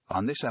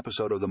On this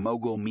episode of the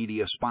Mogul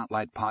Media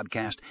Spotlight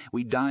podcast,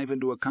 we dive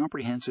into a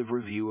comprehensive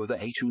review of the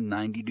HSU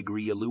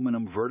 90-degree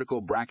aluminum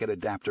vertical bracket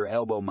adapter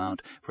elbow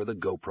mount for the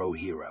GoPro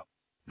Hero.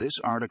 This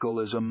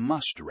article is a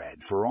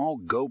must-read for all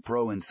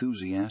GoPro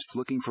enthusiasts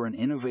looking for an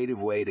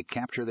innovative way to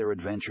capture their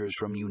adventures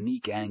from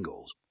unique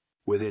angles.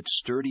 With its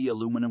sturdy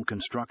aluminum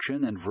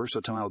construction and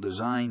versatile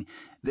design,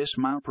 this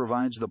mount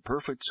provides the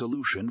perfect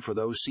solution for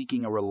those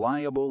seeking a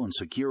reliable and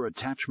secure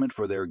attachment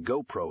for their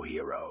GoPro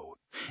Hero.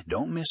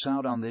 Don't miss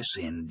out on this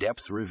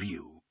in-depth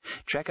review.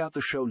 Check out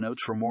the show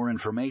notes for more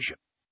information.